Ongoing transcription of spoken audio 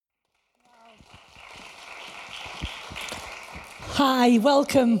Hi,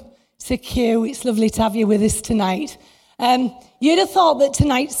 welcome to Q. It's lovely to have you with us tonight. You'd have thought that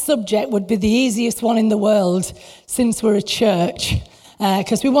tonight's subject would be the easiest one in the world since we're a church,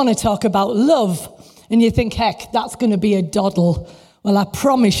 because we want to talk about love. And you think, heck, that's going to be a doddle. Well, I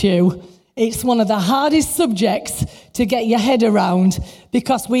promise you, it's one of the hardest subjects to get your head around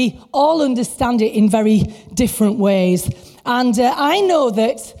because we all understand it in very different ways. And I know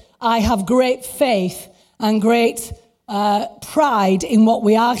that I have great faith and great pride in what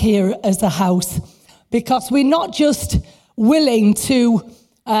we are here as a house, because we're not just willing to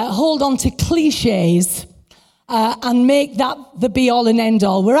hold on to cliches and make that the be-all and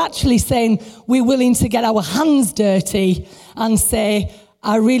end-all. We're actually saying we're willing to get our hands dirty and say,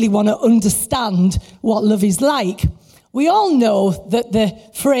 I really want to understand what love is like. We all know that the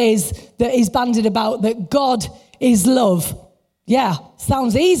phrase that is bandied about, that God is love. Yeah,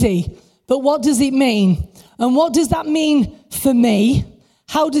 sounds easy, but what does it mean? And what does that mean for me?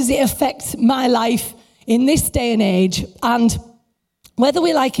 How does it affect my life in this day and age? And whether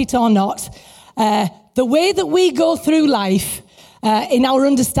we like it or not, the way that we go through life in our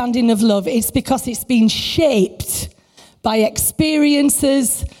understanding of love, it's because it's been shaped by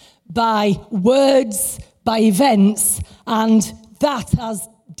experiences, by words, by events, and that has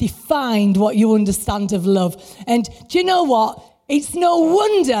defined what you understand of love. And do you know what? It's no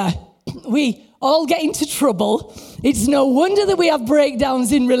wonder we all get into trouble. It's no wonder that we have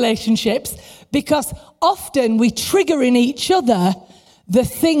breakdowns in relationships, because often we trigger in each other the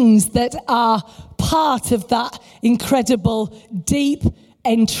things that are part of that incredible, deep,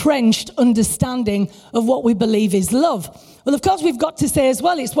 entrenched understanding of what we believe is love. Well, of course, we've got to say as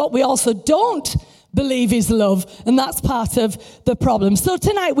well, it's what we also don't believe is love, and that's part of the problem. So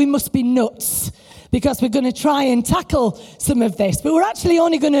tonight we must be nuts, because we're going to try and tackle some of this. But we're actually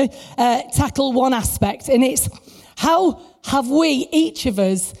only going to tackle one aspect, and it's how have we, each of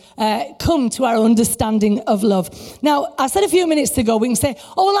us, come to our understanding of love. Now, I said a few minutes ago, we can say,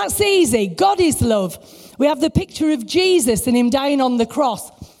 oh, well, that's easy. God is love. We have the picture of Jesus and him dying on the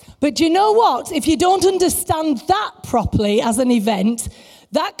cross. But do you know what? If you don't understand that properly as an event,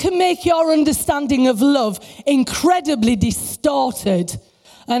 that can make your understanding of love incredibly distorted.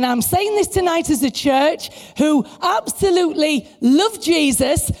 And I'm saying this tonight as a church who absolutely love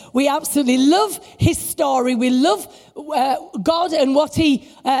Jesus. We absolutely love his story. We love God and what he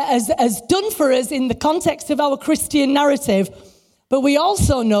has done for us in the context of our Christian narrative. But we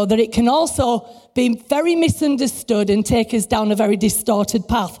also know that it can also be very misunderstood and take us down a very distorted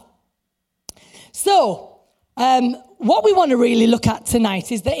path. So, what we want to really look at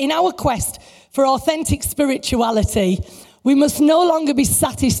tonight is that in our quest for authentic spirituality, we must no longer be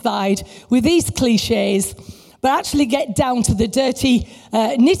satisfied with these cliches, but actually get down to the dirty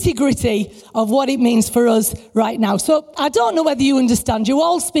nitty-gritty of what it means for us right now. So I don't know whether you understand. You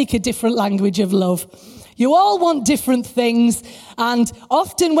all speak a different language of love. You all want different things. And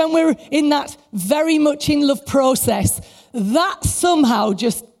often when we're in that very much in love process, that somehow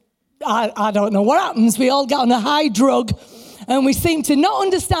just, I don't know what happens. We all get on a high drug, and we seem to not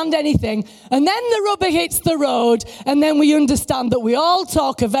understand anything. And then the rubber hits the road, and then we understand that we all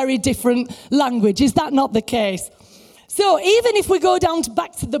talk a very different language. Is that not the case? So even if we go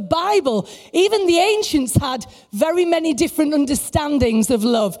back to the Bible, even the ancients had very many different understandings of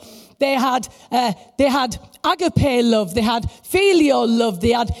love. They had agape love, they had filial love,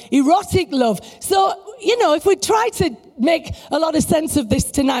 they had erotic love. So, you know, if we try to make a lot of sense of this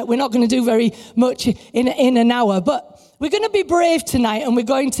tonight, we're not going to do very much in an hour. But we're going to be brave tonight, and we're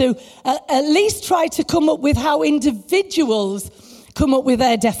going to at least try to come up with how individuals come up with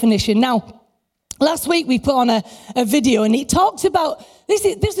their definition. Now, last week we put on a video, and it talked about, this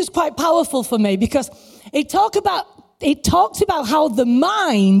is quite powerful for me, because it talked about how the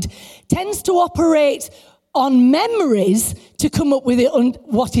mind tends to operate on memories to come up with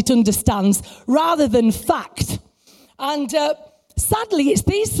what it understands rather than fact. And sadly, it's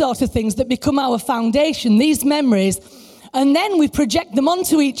these sort of things that become our foundation, these memories. And then we project them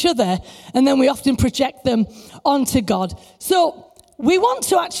onto each other, and then we often project them onto God. So we want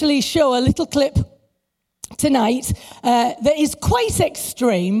to actually show a little clip tonight that is quite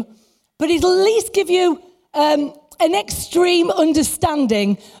extreme, but it'll at least give you an extreme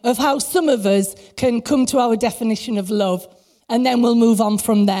understanding of how some of us can come to our definition of love, and then we'll move on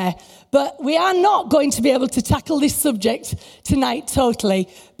from there. But we are not going to be able to tackle this subject tonight totally,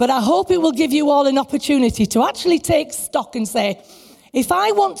 but I hope it will give you all an opportunity to actually take stock and say, if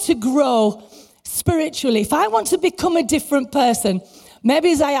I want to grow spiritually, if I want to become a different person,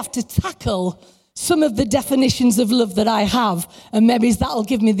 maybe I have to tackle some of the definitions of love that I have, and maybe that'll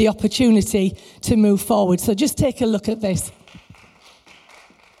give me the opportunity to move forward. So just take a look at this.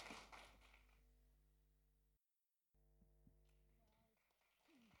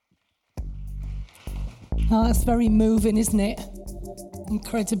 Oh, that's very moving, isn't it?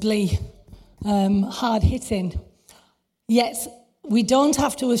 Incredibly hard-hitting. Yet, we don't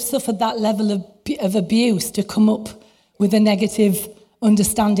have to have suffered that level of abuse to come up with a negative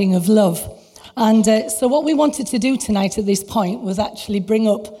understanding of love. And so what we wanted to do tonight at this point was actually bring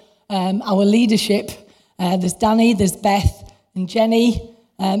up our leadership. There's Danny, there's Beth, and Jenny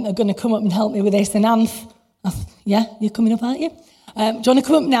are going to come up and help me with this. And Anth, yeah, you're coming up, aren't you? Do you want to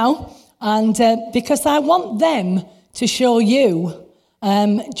come up now? And because I want them to show you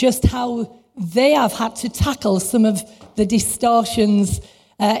just how they have had to tackle some of the distortions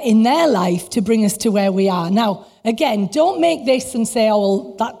in their life to bring us to where we are. Now, again, don't make this and say, oh,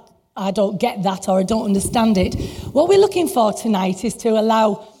 well, that I don't get that or I don't understand it. What we're looking for tonight is to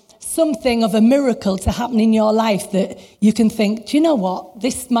allow something of a miracle to happen in your life that you can think, do you know what?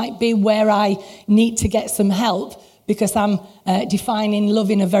 This might be where I need to get some help because I'm defining love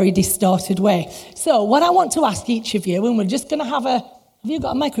in a very distorted way. So what I want to ask each of you, and we're just going to have you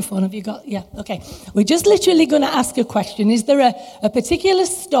got a microphone? Have you got, yeah, okay. We're just literally going to ask a question. Is there a particular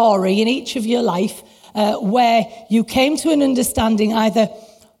story in each of your life where you came to an understanding either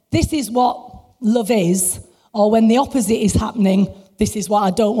this is what love is, or when the opposite is happening, this is what I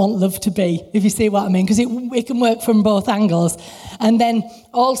don't want love to be, if you see what I mean, because it can work from both angles. And then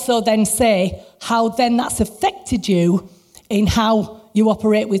also then say how then that's affected you in how you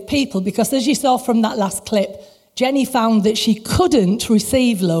operate with people. Because as you saw from that last clip, Jenny found that she couldn't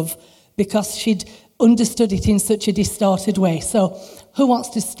receive love because she'd understood it in such a distorted way. So who wants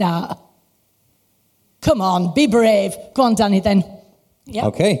to start? Come on, be brave. Go on, Danny, then. Yep.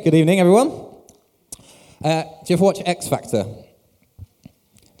 Okay, good evening, everyone. Do you ever watch X Factor?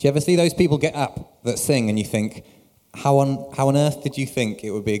 Do you ever see those people get up that sing and you think, how on earth did you think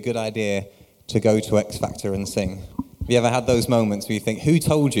it would be a good idea to go to X Factor and sing? Have you ever had those moments where you think, who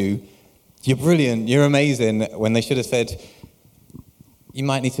told you you're brilliant, you're amazing, when they should have said, you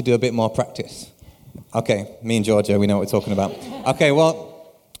might need to do a bit more practice? Okay, me and Georgia, we know what we're talking about. Okay,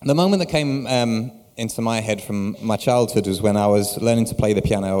 well, the moment that came into my head from my childhood was when I was learning to play the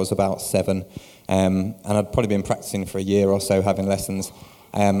piano. I was about 7, and I'd probably been practicing for a year or so, having lessons.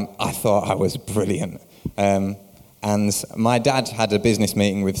 I thought I was brilliant. And my dad had a business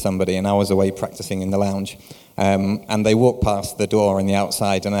meeting with somebody, and I was away practicing in the lounge. And they walked past the door on the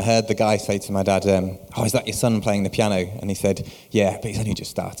outside, and I heard the guy say to my dad, oh, is that your son playing the piano? And he said, yeah, but he's only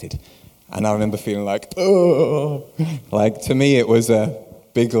just started. And I remember feeling like, oh, like to me it was a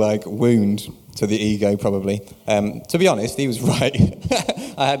big like wound to the ego probably. To be honest, he was right.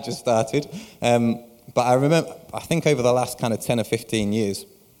 I had just started. But I think over the last kind of 10 or 15 years,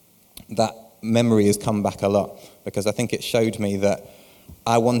 that memory has come back a lot, because I think it showed me that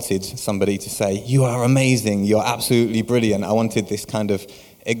I wanted somebody to say, you are amazing, you're absolutely brilliant. I wanted this kind of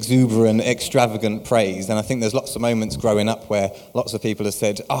exuberant, extravagant praise. And I think there's lots of moments growing up where lots of people have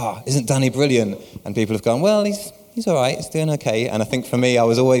said, isn't Danny brilliant? And people have gone, well, he's all right, he's doing okay. And I think for me, I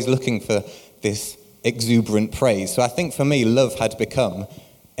was always looking for this exuberant praise. So I think for me, love had become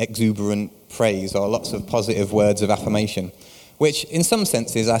exuberant praise, or lots of positive words of affirmation, which in some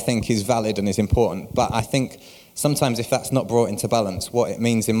senses I think is valid and is important. But I think sometimes if that's not brought into balance, what it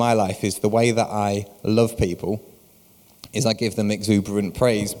means in my life is the way that I love people is I give them exuberant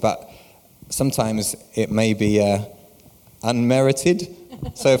praise, but sometimes it may be unmerited.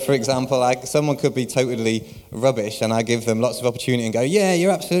 So, for example, someone could be totally rubbish and I give them lots of opportunity and go, yeah,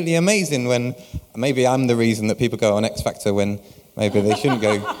 you're absolutely amazing, when maybe I'm the reason that people go on X Factor when maybe they shouldn't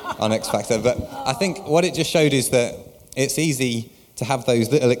go on X Factor. But I think what it just showed is that it's easy to have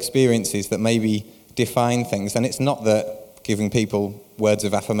those little experiences that maybe define things. And it's not that giving people words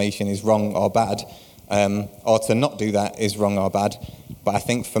of affirmation is wrong or bad, or to not do that is wrong or bad. But I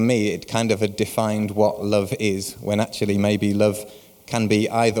think for me, it kind of had defined what love is, when actually maybe love can be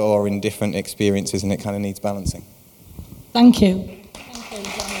either or in different experiences, and it kind of needs balancing. Thank you.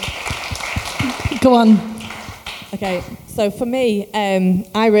 Go on. Okay, so for me,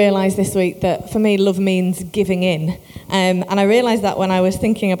 I realised this week that for me, love means giving in. And I realised that when I was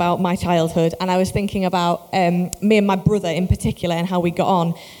thinking about my childhood, and I was thinking about me and my brother in particular and how we got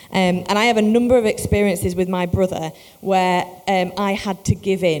on. And I have a number of experiences with my brother where I had to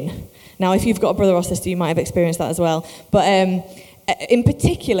give in. Now, if you've got a brother or sister, you might have experienced that as well. But in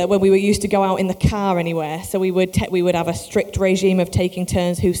particular, when we were used to go out in the car anywhere, so we would have a strict regime of taking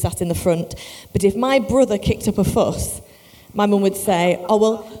turns who sat in the front. But if my brother kicked up a fuss, my mum would say, oh,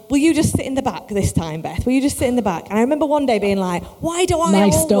 well, will you just sit in the back this time, Beth? Will you just sit in the back? And I remember one day being like, why do I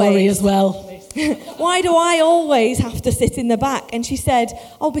always... My story as well. why do I always have to sit in the back? And she said,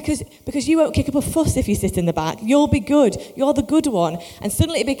 oh, because you won't kick up a fuss if you sit in the back. You'll be good. You're the good one. And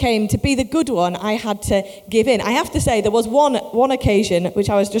suddenly it became, to be the good one, I had to give in. I have to say, there was one occasion, which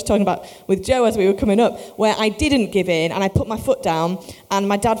I was just talking about with Joe as we were coming up, where I didn't give in and I put my foot down, and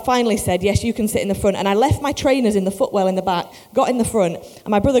my dad finally said, yes, you can sit in the front. And I left my trainers in the footwell in the back, got in the front, and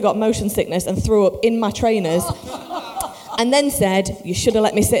my brother got motion sickness and threw up in my trainers. And then said, you should have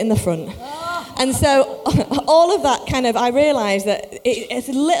let me sit in the front. And so all of that kind of, I realised that as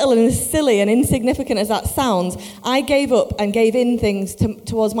little and as silly and insignificant as that sounds, I gave up and gave in things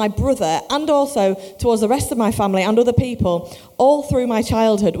towards my brother and also towards the rest of my family and other people all through my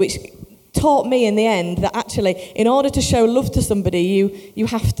childhood, which taught me in the end that actually in order to show love to somebody you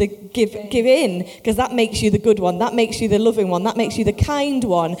have to give in, because that makes you the good one, that makes you the loving one, that makes you the kind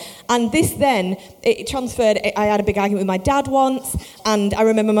one. And this then it transferred. I had a big argument with my dad once, and I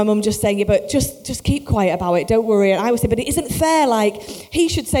remember my mum just saying, yeah, but just keep quiet about it, don't worry. And I would say, but it isn't fair, like he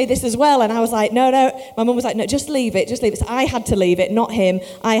should say this as well. And I was like, no, my mum was like, no, just leave it. So I had to leave it, not him.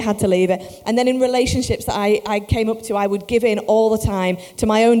 I had to leave it. And then in relationships that I came up to, I would give in all the time to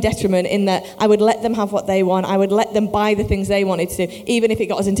my own detriment, in that I would let them have what they want. I would let them buy the things they wanted to, even if it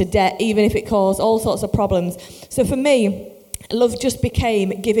got us into debt, even if it caused all sorts of problems. So for me, love just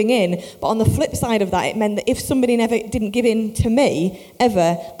became giving in. But on the flip side of that, it meant that if somebody never didn't give in to me,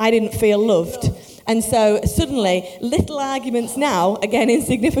 ever, I didn't feel loved. And so suddenly, little arguments now, again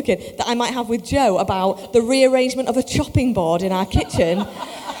insignificant, that I might have with Joe about the rearrangement of a chopping board in our kitchen,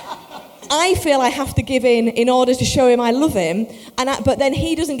 I feel I have to give in order to show him I love him, but then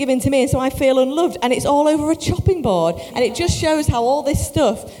he doesn't give in to me, and so I feel unloved, and it's all over a chopping board. And it just shows how all this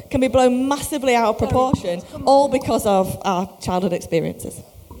stuff can be blown massively out of proportion, all because of our childhood experiences.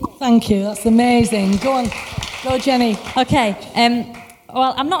 Thank you, that's amazing. Go on, go Jenny. Okay,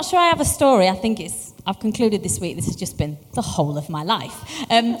 well, I'm not sure I have a story. I think I've concluded this week, this has just been the whole of my life.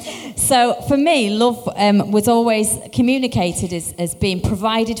 So for me, love was always communicated as being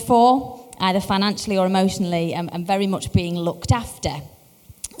provided for, either financially or emotionally, and very much being looked after.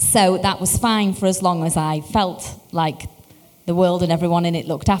 So that was fine for as long as I felt like the world and everyone in it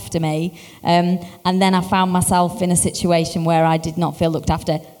looked after me. And then I found myself in a situation where I did not feel looked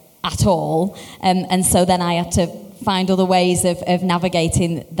after at all. And so then I had to find other ways of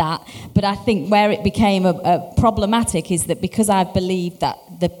navigating that. But I think where it became problematic is that because I believed that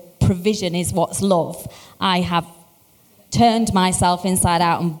the provision is what's love, I have turned myself inside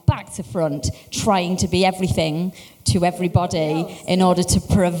out and back to front, trying to be everything to everybody in order to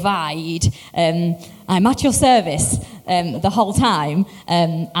provide. I'm at your service the whole time,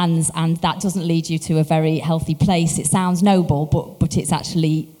 and that doesn't lead you to a very healthy place. It sounds noble, but it's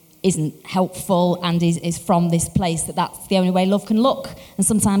actually isn't helpful, and is from this place that's the only way love can look. And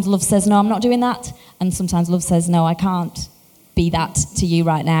sometimes love says, no, I'm not doing that. And sometimes love says, no, I can't be that to you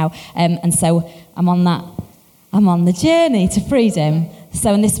right now. And so I'm on the journey to freedom.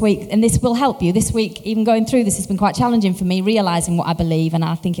 So in this week, and this will help you, this week, even going through this has been quite challenging for me, realising what I believe, and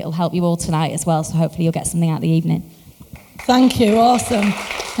I think it'll help you all tonight as well, so hopefully you'll get something out of the evening. Thank you, awesome.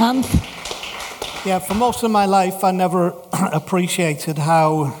 Yeah, for most of my life, I never appreciated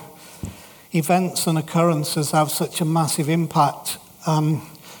how events and occurrences have such a massive impact.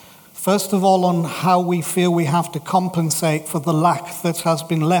 First of all, on how we feel we have to compensate for the lack that has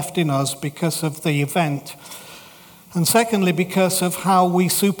been left in us because of the event. And secondly, because of how we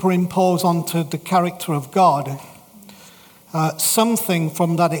superimpose onto the character of God something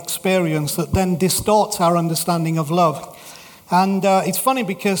from that experience that then distorts our understanding of love. And it's funny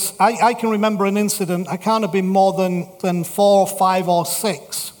because I can remember an incident, I can't have been more than 4, 5 or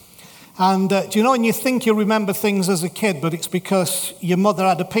 6. And do you know when you think you remember things as a kid, but it's because your mother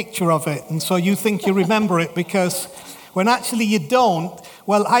had a picture of it, and so you think you remember it because when actually you don't.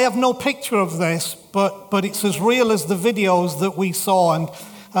 Well, I have no picture of this, but it's as real as the videos that we saw. And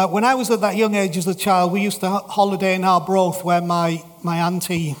when I was at that young age as a child, we used to holiday in Arbroath where my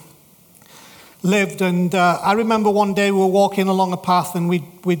auntie lived. And I remember one day we were walking along a path and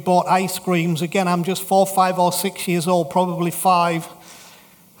we'd bought ice creams. Again, I'm just 4, 5 or 6 years old, probably 5.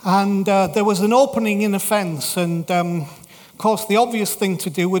 And there was an opening in a fence. And of course, the obvious thing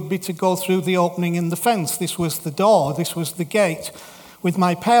to do would be to go through the opening in the fence. This was the door, this was the gate with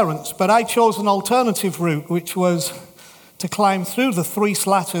my parents. But I chose an alternative route, which was to climb through the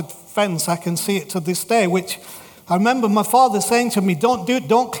 3-slatted fence. I can see it to this day, which I remember my father saying to me,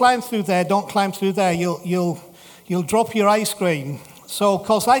 don't climb through there, don't climb through there, you'll drop your ice cream. So, of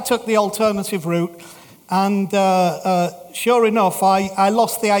course, I took the alternative route, and sure enough, I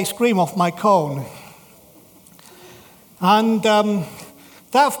lost the ice cream off my cone. And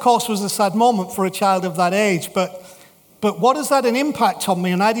That, of course, was a sad moment for a child of that age, but what has had an impact on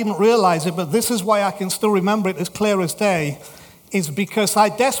me, and I didn't realize it, but this is why I can still remember it as clear as day, is because I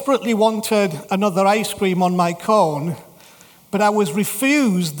desperately wanted another ice cream on my cone, but I was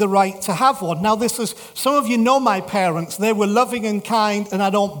refused the right to have one. Now, some of you know my parents. They were loving and kind, and I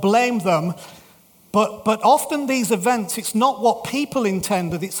don't blame them. But often these events, it's not what people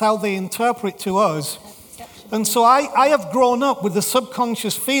intended, it's how they interpret to us. And so I have grown up with the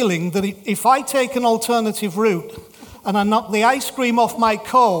subconscious feeling that if I take an alternative route and I knock the ice cream off my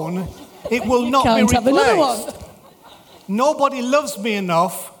cone, it will not be replaced. Have another one. Nobody loves me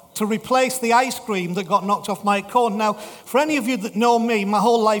enough to replace the ice cream that got knocked off my cone. Now, for any of you that know me, my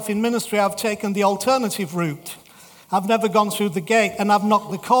whole life in ministry, I've taken the alternative route. I've never gone through the gate, and I've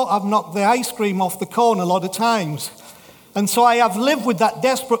knocked the ice cream off the cone a lot of times. And so I have lived with that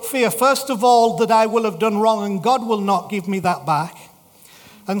desperate fear, first of all, that I will have done wrong and God will not give me that back.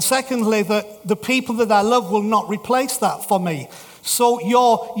 And secondly, that the people that I love will not replace that for me. So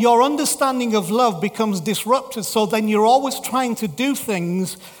your understanding of love becomes disrupted, so then you're always trying to do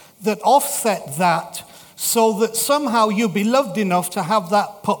things that offset that, so that somehow you'll be loved enough to have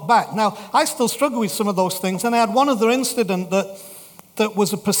that put back. Now, I still struggle with some of those things, and I had one other incident that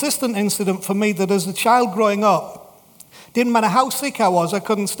was a persistent incident for me, that as a child growing up, didn't matter how sick I was, I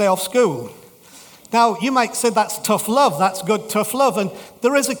couldn't stay off school. Now, you might say that's tough love, that's good tough love, and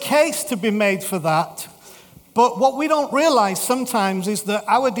there is a case to be made for that, but what we don't realize sometimes is that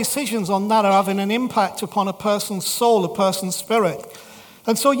our decisions on that are having an impact upon a person's soul, a person's spirit.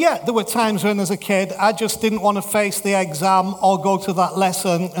 And so, yeah, there were times when as a kid, I just didn't want to face the exam or go to that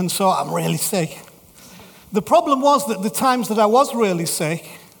lesson, and so I'm really sick. The problem was that the times that I was really sick,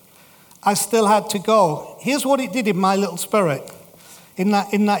 I still had to go. Here's what it did in my little spirit. In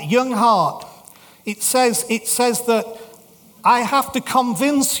that young heart, it says that I have to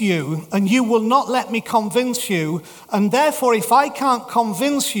convince you, and you will not let me convince you, and therefore if I can't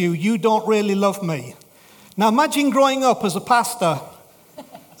convince you, you don't really love me. Now imagine growing up as a pastor,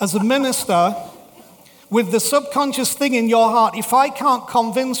 as a minister, with the subconscious thing in your heart, if I can't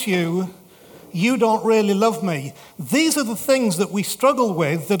convince you, you don't really love me. These are the things that we struggle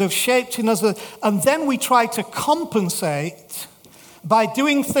with that have shaped in us, and then we try to compensate by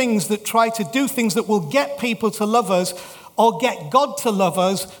doing things that try to do things that will get people to love us or get God to love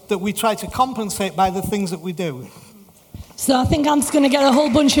us, that we try to compensate by the things that we do. So I think Ant's going to get a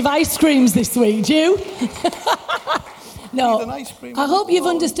whole bunch of ice creams this week, do you? No, I hope you've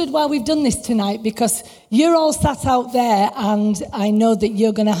understood why we've done this tonight, because you're all sat out there and I know that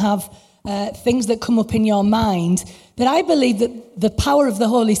you're going to have things that come up in your mind, that I believe that the power of the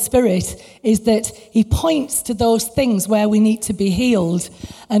Holy Spirit is that he points to those things where we need to be healed.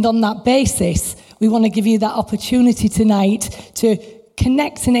 And on that basis, we want to give you that opportunity tonight to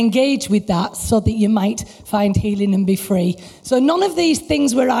connect and engage with that so that you might find healing and be free. So none of these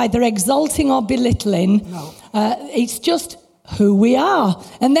things we're either exalting or belittling. No. It's just who we are.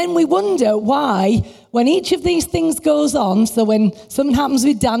 And then we wonder why, when each of these things goes on, so when something happens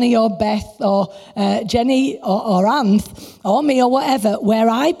with Danny or Beth or Jenny or Anth or me or whatever, where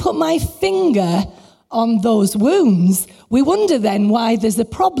I put my finger on those wounds, we wonder then why there's a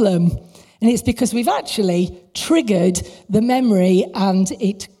problem. And it's because we've actually triggered the memory, and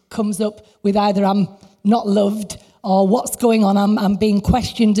it comes up with either I'm not loved, or what's going on, I'm being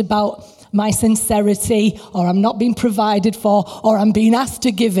questioned about my sincerity, or I'm not being provided for, or I'm being asked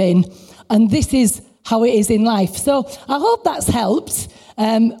to give in. And this is how it is in life. So I hope that's helped.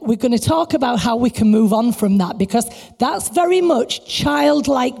 We're going to talk about how we can move on from that, because that's very much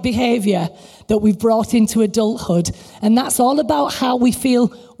childlike behavior that we've brought into adulthood. And that's all about how we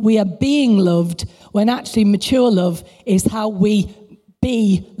feel we are being loved, when actually mature love is how we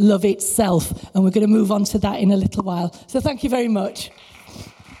be love itself. And we're going to move on to that in a little while. So thank you very much.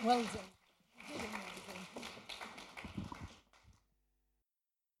 Well done.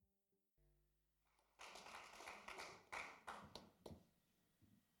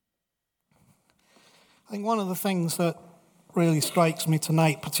 I think one of the things that really strikes me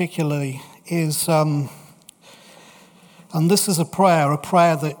tonight particularly is, and this is a prayer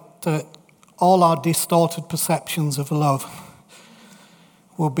that all our distorted perceptions of love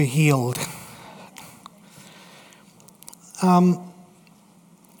will be healed.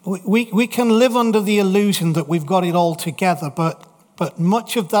 We can live under the illusion that we've got it all together, but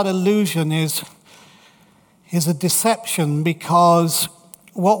much of that illusion is a deception, because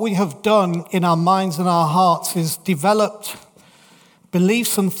what we have done in our minds and our hearts is developed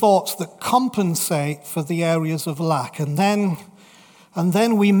beliefs and thoughts that compensate for the areas of lack. And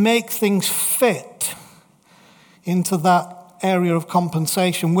then we make things fit into that area of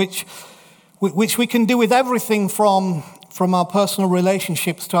compensation, which we can do with everything from our personal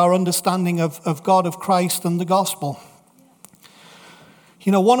relationships to our understanding of God, of Christ, and the gospel.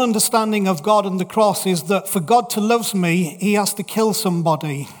 You know, one understanding of God and the cross is that for God to love me, he has to kill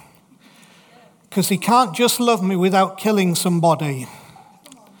somebody. Because he can't just love me without killing somebody.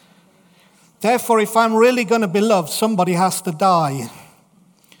 Therefore, if I'm really going to be loved, somebody has to die.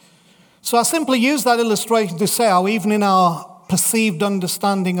 So I simply use that illustration to say how even in our perceived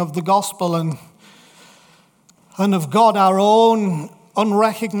understanding of the gospel and of God, our own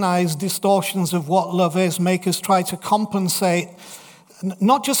unrecognized distortions of what love is make us try to compensate,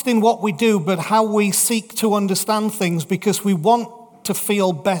 not just in what we do, but how we seek to understand things because we want to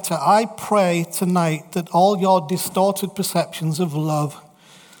feel better. I pray tonight that all your distorted perceptions of love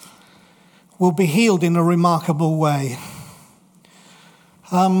will be healed in a remarkable way.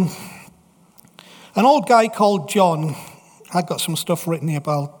 An old guy called John, I've got some stuff written here,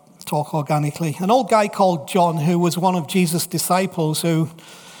 but I'll talk organically. An old guy called John, who was one of Jesus' disciples, who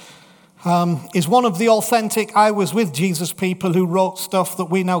is one of the authentic I was with Jesus people who wrote stuff that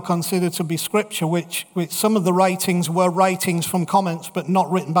we now consider to be scripture, which some of the writings were writings from comments, but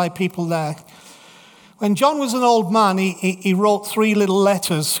not written by people there. When John was an old man, he wrote 3 little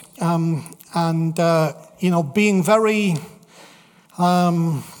letters, being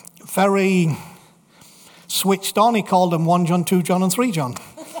very switched on, he called them 1 John, 2 John, and 3 John,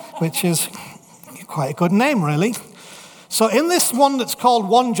 which is quite a good name, really. So in this one that's called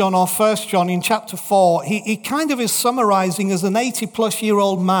 1 John or 1 John in chapter 4, he kind of is summarizing as an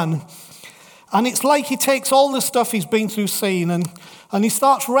 80-plus-year-old man. And it's like he takes all the stuff he's been through seeing and he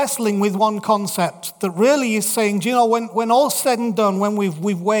starts wrestling with one concept that really is saying, do you know, when all's said and done, when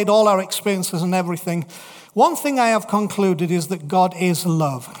we've weighed all our experiences and everything, one thing I have concluded is that God is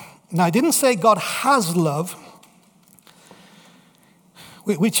love. Now, I didn't say God has love,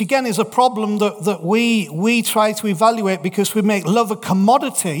 which again is a problem that we try to evaluate because we make love a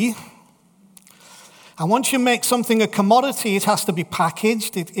commodity. And once you make something a commodity, it has to be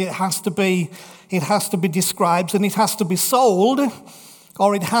packaged, it has to be described, and it has to be sold,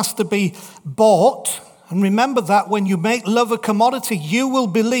 or it has to be bought. And remember that when you make love a commodity, you will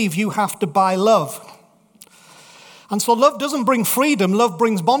believe you have to buy love. And so love doesn't bring freedom, love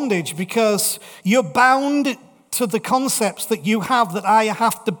brings bondage, because you're bound to the concepts that you have that I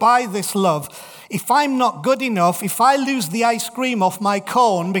have to buy this love. If I'm not good enough, if I lose the ice cream off my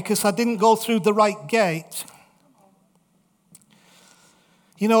cone because I didn't go through the right gate,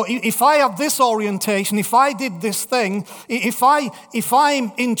 you know, if I have this orientation, if I did this thing, if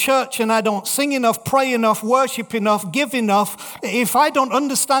I'm in church and I don't sing enough, pray enough, worship enough, give enough, if I don't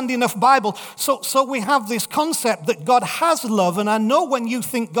understand enough Bible, so we have this concept that God has love, and I know when you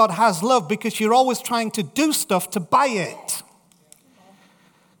think God has love because you're always trying to do stuff to buy it,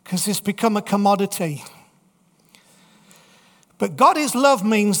 because it's become a commodity. But God is love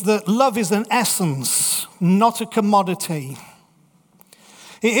means that love is an essence, not a commodity.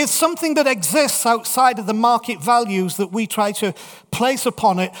 It's something that exists outside of the market values that we try to place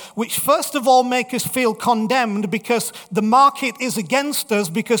upon it, which first of all make us feel condemned because the market is against us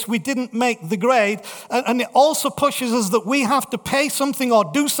because we didn't make the grade. And it also pushes us that we have to pay something or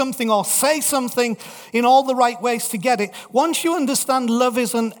do something or say something in all the right ways to get it. Once you understand love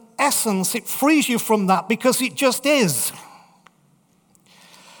is an essence, it frees you from that because it just is.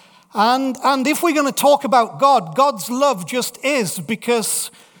 And if we're going to talk about God, God's love just is,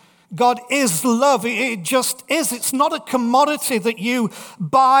 because God is love. It just is. It's not a commodity that you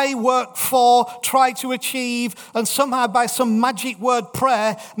buy, work for, try to achieve, and somehow by some magic word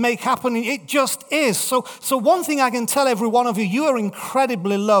prayer make happen. It just is. So one thing I can tell every one of you, you are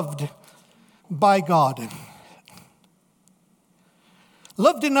incredibly loved by God.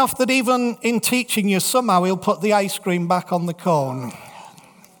 Loved enough that even in teaching you, somehow he'll put the ice cream back on the cone.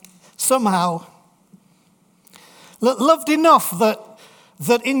 Somehow. Loved enough that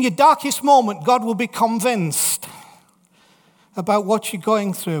in your darkest moment, God will be convinced about what you're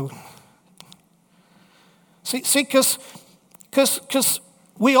going through. See, because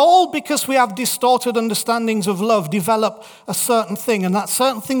we all, because we have distorted understandings of love, develop a certain thing, and that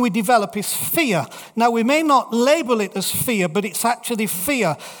certain thing we develop is fear. Now, we may not label it as fear, but it's actually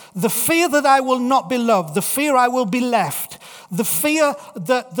fear. The fear that I will not be loved, the fear I will be left, the fear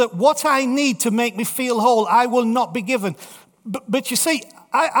that what I need to make me feel whole, I will not be given. But you see,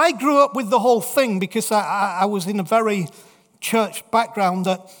 I grew up with the whole thing because I was in a very church background,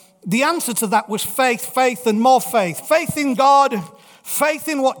 that the answer to that was faith, and more faith. Faith in God, faith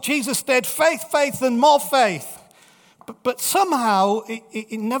in what Jesus did, faith, and more faith. But somehow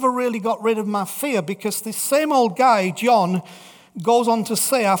it never really got rid of my fear, because this same old guy, John, goes on to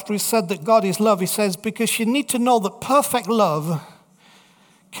say, after he said that God is love, he says, because you need to know that perfect love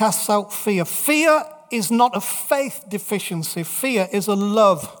casts out fear. Fear is not a faith deficiency. Fear is a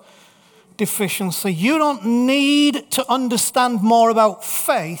love deficiency. You don't need to understand more about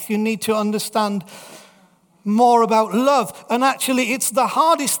faith. You need to understand more about love. And actually, it's the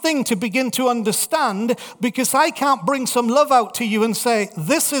hardest thing to begin to understand, because I can't bring some love out to you and say,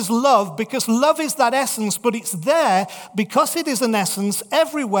 this is love, because love is that essence, but it's there because it is an essence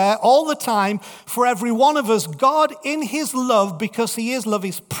everywhere, all the time, for every one of us. God, in his love, because he is love,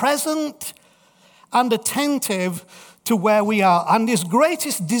 is present and attentive to where we are. And his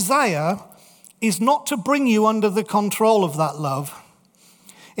greatest desire is not to bring you under the control of that love.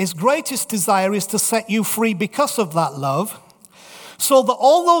 His greatest desire is to set you free because of that love, so that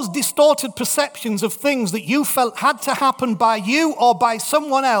all those distorted perceptions of things that you felt had to happen by you or by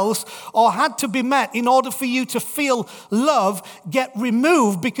someone else, or had to be met in order for you to feel love, get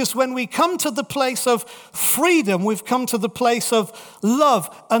removed. Because when we come to the place of freedom, we've come to the place of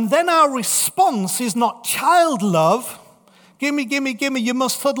love. And then our response is not child love. Gimme, gimme, gimme, you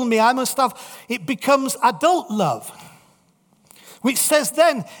must huddle me, I must have. It becomes adult love, which says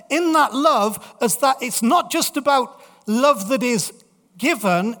then, in that love, as that it's not just about love that is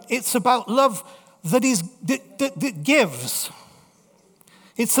given, it's about love that gives.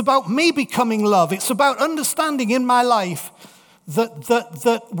 It's about me becoming love. It's about understanding in my life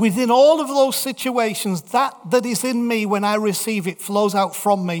that within all of those situations, that is in me, when I receive it, flows out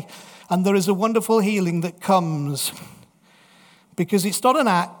from me. And there is a wonderful healing that comes. Because it's not an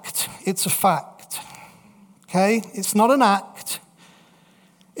act, it's a fact. Okay? It's not an act,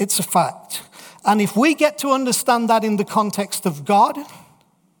 it's a fact. And if we get to understand that in the context of God,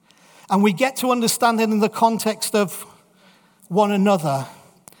 and we get to understand it in the context of one another,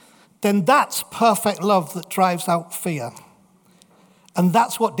 then that's perfect love that drives out fear. And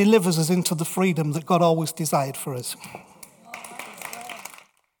that's what delivers us into the freedom that God always desired for us.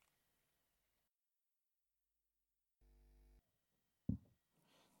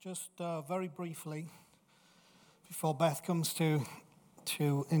 Just very briefly, before Beth comes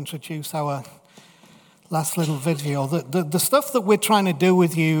to introduce our last little video, the stuff that we're trying to do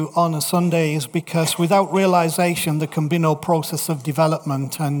with you on a Sunday is because without realization there can be no process of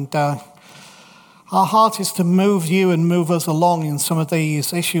development. And our heart is to move you and move us along in some of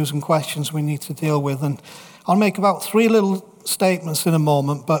these issues and questions we need to deal with. And I'll make about 3 little statements in a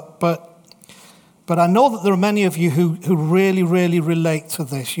moment, but I know that there are many of you who really, really relate to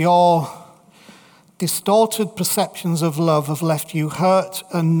this. Your distorted perceptions of love have left you hurt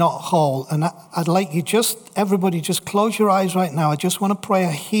and not whole. And I'd like you everybody just close your eyes right now. I just want to pray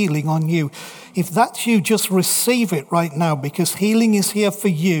a healing on you. If that's you, just receive it right now, because healing is here for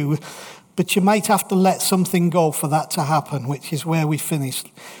you. But you might have to let something go for that to happen, which is where we finished.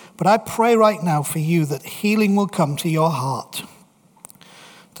 But I pray right now for you that healing will come to your heart,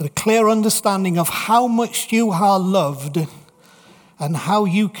 to the clear understanding of how much you are loved and how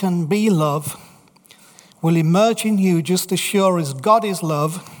you can be loved will emerge in you, just as sure as God is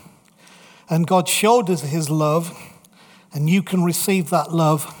love, and God showed us his love, and you can receive that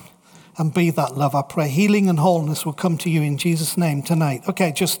love and be that love. I pray healing and wholeness will come to you in Jesus' name tonight.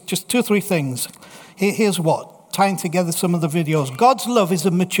 Okay, just 2 or 3 things. Here's what, tying together some of the videos. God's love is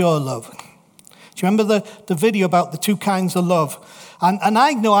a mature love. Do you remember the video about the 2 kinds of love? And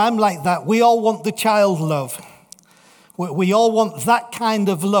I know I'm like that. We all want the child love. We all want that kind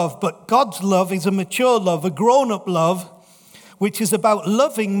of love. But God's love is a mature love, a grown-up love, which is about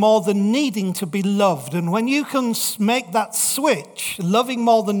loving more than needing to be loved. And when you can make that switch, loving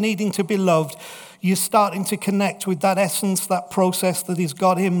more than needing to be loved, you're starting to connect with that essence, that process that is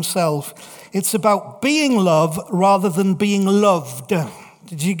God himself. It's about being love rather than being loved.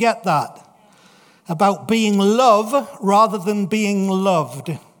 Did you get that? About being love rather than being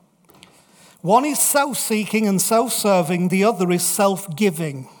loved. One is self-seeking and self-serving. The other is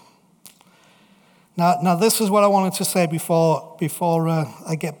self-giving. Now this is what I wanted to say before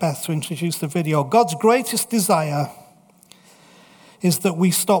I get Beth to introduce the video. God's greatest desire is that we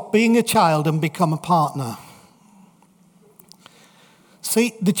stop being a child and become a partner.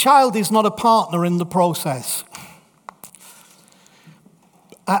 See, the child is not a partner in the process.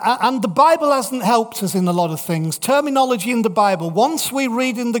 And the Bible hasn't helped us in a lot of things. Terminology in the Bible, once we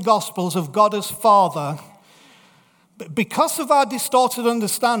read in the Gospels of God as Father, because of our distorted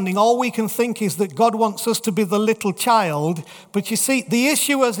understanding, all we can think is that God wants us to be the little child. But you see, the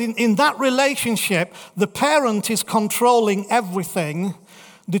issue is in that relationship, the parent is controlling everything.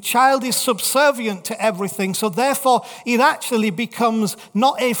 The child is subservient to everything, so therefore it actually becomes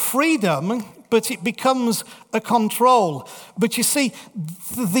not a freedom, but it becomes a control. But you see,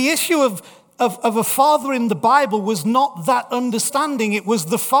 the issue of a father in the Bible was not that understanding. It was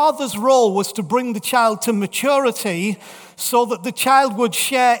the father's role was to bring the child to maturity so that the child would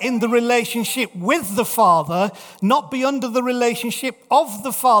share in the relationship with the father, not be under the relationship of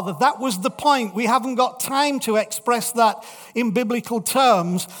the father. That was the point. We haven't got time to express that in biblical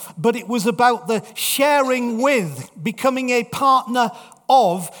terms, but it was about the sharing with, becoming a partner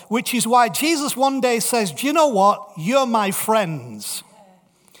of, which is why Jesus one day says, do you know what? You're my friends.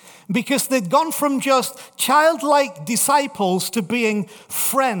 Because they'd gone from just childlike disciples to being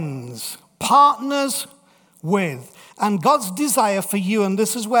friends, partners with. And God's desire for you, and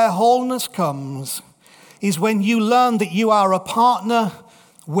this is where wholeness comes, is when you learn that you are a partner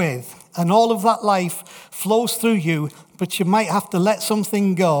with. And all of that life flows through you, but you might have to let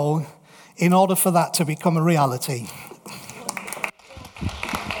something go in order for that to become a reality.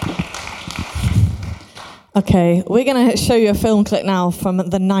 Okay, we're going to show you a film clip now from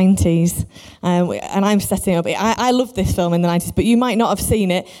the 90s, and I'm setting up. I love this film in the 90s, but you might not have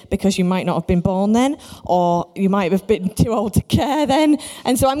seen it because you might not have been born then, or you might have been too old to care then.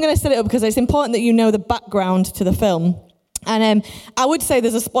 And so I'm going to set it up because it's important that you know the background to the film. And I would say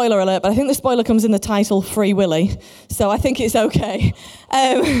there's a spoiler alert, but I think the spoiler comes in the title, Free Willy, so I think it's okay.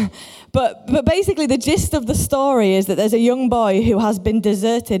 But basically the gist of the story is that there's a young boy who has been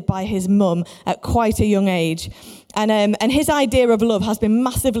deserted by his mum at quite a young age. And his idea of love has been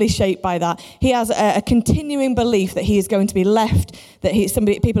massively shaped by that. He has a continuing belief that he is going to be left, that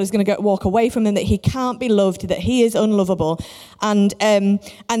people is going to walk away from him, that he can't be loved, that he is unlovable. And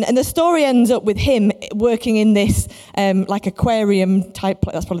the story ends up with him working in this like aquarium type,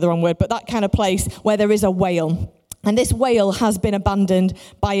 that's probably the wrong word, but that kind of place where there is a whale. And this whale has been abandoned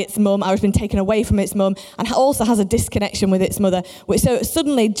by its mum, or has been taken away from its mum, and also has a disconnection with its mother. So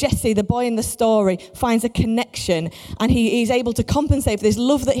suddenly Jesse, the boy in the story, finds a connection, and he's able to compensate for this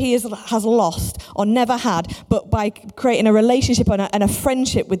love that he has lost or never had, but by creating a relationship and a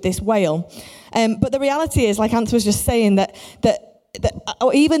friendship with this whale. But the reality is, like Ant was just saying, that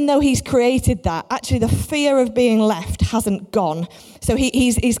even though he's created that, actually the fear of being left hasn't gone. So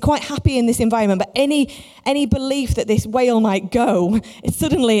he's quite happy in this environment, but any belief that this whale might go,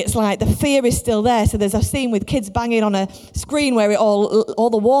 it's like the fear is still there. So there's a scene with kids banging on a screen where all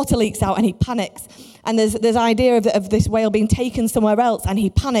the water leaks out and he panics. And there's idea of this whale being taken somewhere else and he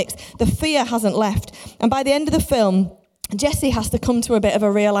panics. The fear hasn't left. And by the end of the film, Jesse has to come to a bit of a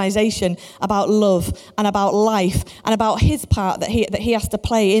realization about love and about life and about his part that he has to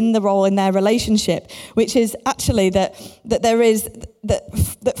play in the role in their relationship, which is actually that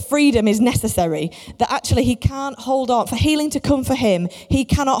freedom is necessary, that actually he can't hold on, for healing to come for him, he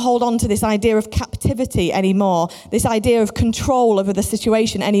cannot hold on to this idea of captivity anymore, this idea of control over the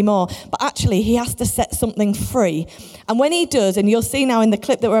situation anymore, but actually he has to set something free. And when he does, and you'll see now in the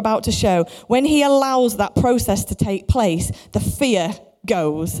clip that we're about to show, when he allows that process to take place, the fear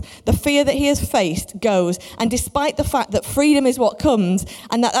goes. The fear that he has faced goes. And despite the fact that freedom is what comes,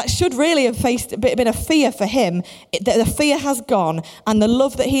 and that should really have faced a bit of fear for him, the fear has gone. And the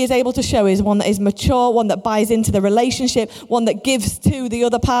love that he is able to show is one that is mature, one that buys into the relationship, one that gives to the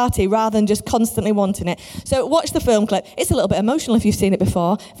other party rather than just constantly wanting it. So watch the film clip. It's a little bit emotional if you've seen it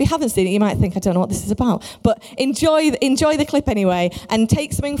before. If you haven't seen it, you might think, I don't know what this is about. But enjoy the clip anyway, and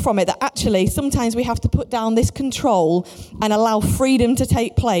take something from it, that actually sometimes we have to put down this control and allow freedom to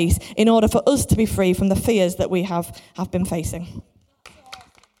take place in order for us to be free from the fears that we have been facing.